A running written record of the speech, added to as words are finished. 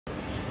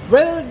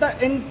Well,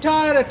 the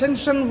entire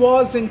attention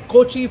was in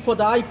Kochi for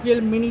the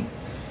IPL mini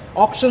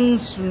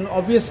auctions.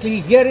 Obviously,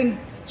 here in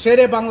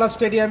Shere Bangla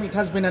Stadium, it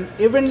has been an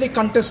evenly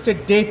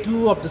contested day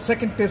 2 of the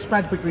second test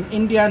match between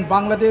India and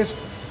Bangladesh,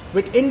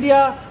 with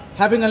India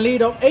having a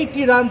lead of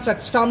 80 runs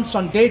at stumps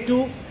on day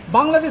 2.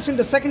 Bangladesh in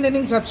the second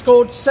innings have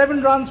scored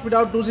 7 runs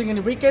without losing any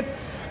wicket,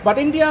 but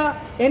India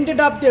ended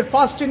up their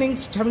first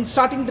innings, having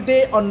starting the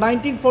day on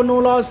 19 for no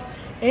loss,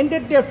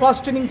 ended their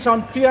first innings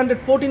on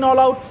 314 all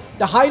out.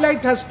 The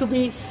highlight has to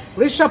be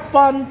Rishabh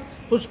Pant,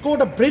 who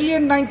scored a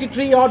brilliant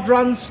 93 odd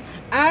runs,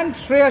 and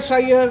Shreyas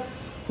Iyer,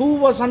 who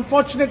was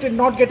unfortunate in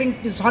not getting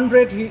his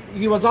 100.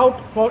 He was out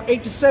for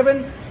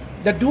 87.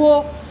 The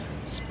duo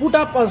put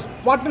up a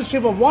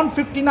partnership of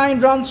 159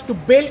 runs to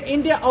bail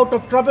India out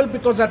of trouble,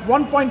 because at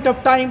one point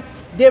of time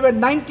they were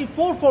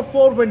 94 for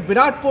 4 when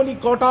Virat Kohli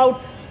got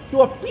out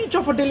to a peach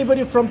of a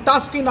delivery from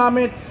Taskin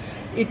Ahmed.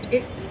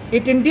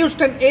 It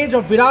induced an edge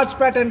of Virat's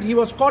bat, and he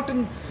was caught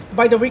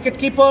by the wicket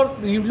keeper.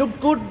 He looked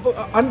good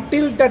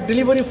until that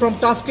delivery from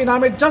Taskin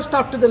Ahmed just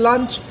after the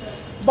lunch.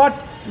 But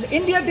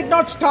India did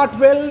not start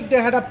well.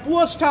 They had a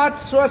poor start,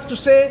 so as to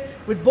say,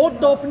 with both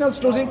the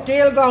openers losing.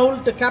 KL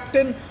Rahul, the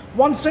captain,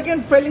 once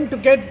again failing to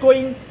get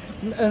going,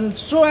 and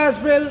so as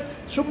well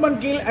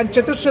Shubman Gill and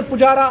Cheteshwar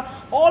Pujara,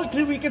 all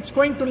 3 wickets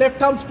going to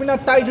left-arm spinner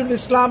Taijul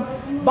Islam.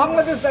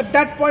 Bangladesh at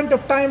that point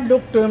of time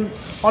looked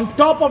on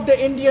top of the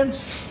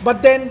Indians,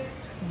 but then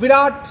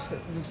Virat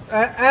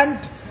and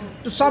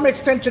to some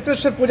extent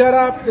Cheteshwar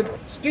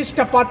Pujara stitched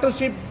a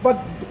partnership, but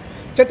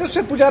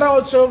Cheteshwar Pujara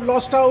also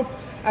lost out,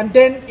 and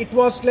then it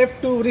was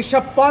left to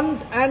Rishabh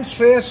Pant and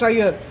Shreyas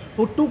Iyer,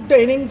 who took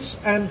the innings.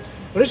 And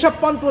Rishabh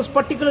Pant was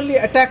particularly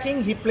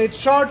attacking. He played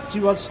shots, he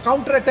was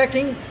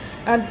counter-attacking,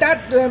 and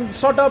that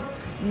sort of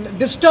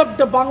disturbed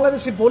the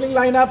Bangladeshi bowling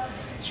lineup.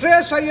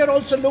 Shreyas Iyer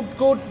also looked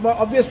good.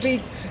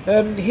 Obviously,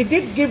 he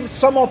did give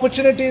some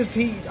opportunities.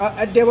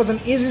 There was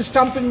an easy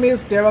stumping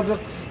miss. There was a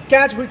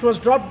catch which was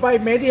dropped by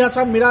Mehdi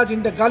Hasan Miraj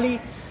in the gully.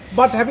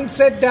 But having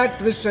said that,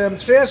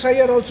 Shreyas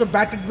Iyer also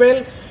batted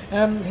well.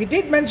 He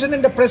did mention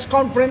in the press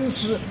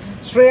conference,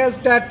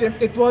 Shreyas, that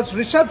it was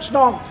Rishabh's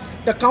knock,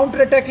 the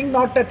counter-attacking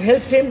knock, that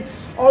helped him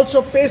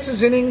also pace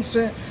his innings,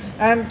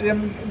 and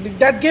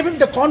that gave him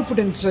the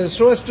confidence,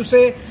 so as to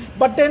say.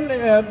 But then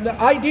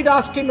I did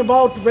ask him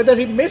about whether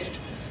he missed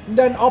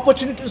an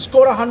opportunity to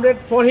score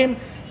 100. For him,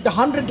 the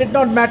 100 did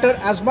not matter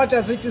as much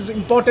as it is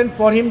important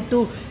for him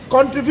to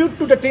contribute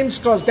to the team's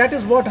cause. That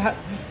is what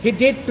he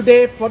did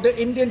today for the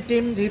Indian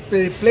team. He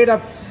played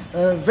a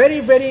very,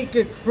 very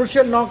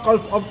crucial knock.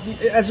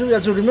 As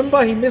you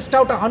remember, he missed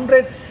out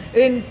 100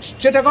 in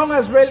Chittagong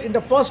as well in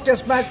the first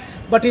test match,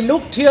 but he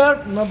looked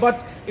here. But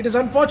it is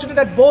unfortunate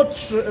that both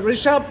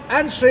Rishabh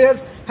and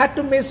Shreyas had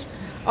to miss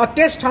a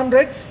test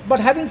 100. But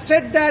having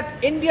said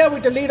that, India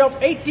with a lead of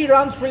 80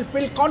 runs will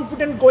feel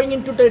confident going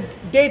into the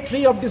day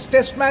 3 of this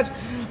test match.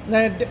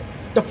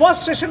 The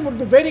first session would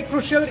be very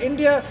crucial.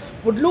 India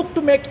would look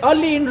to make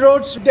early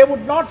inroads. They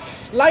would not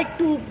like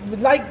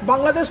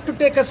Bangladesh to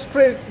take a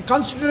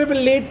considerable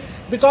lead,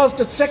 because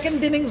the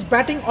second innings,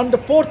 batting on the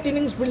 4th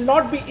innings, will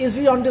not be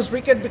easy on this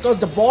wicket, because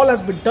the ball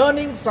has been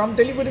turning. Some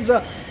deliveries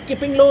are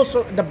keeping low,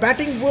 so the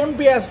batting won't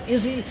be as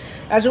easy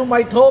as you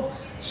might hope.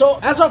 So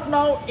as of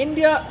now,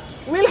 India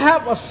will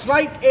have a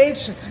slight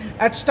edge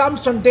at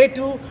stumps on day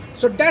 2.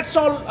 So that's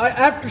all I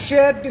have to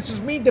share. This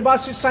is me,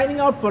 Debashish, signing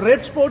out for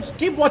Red Sports.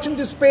 Keep watching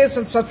this space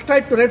and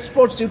subscribe to Red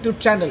Sports YouTube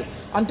channel.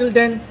 Until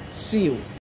then, see you.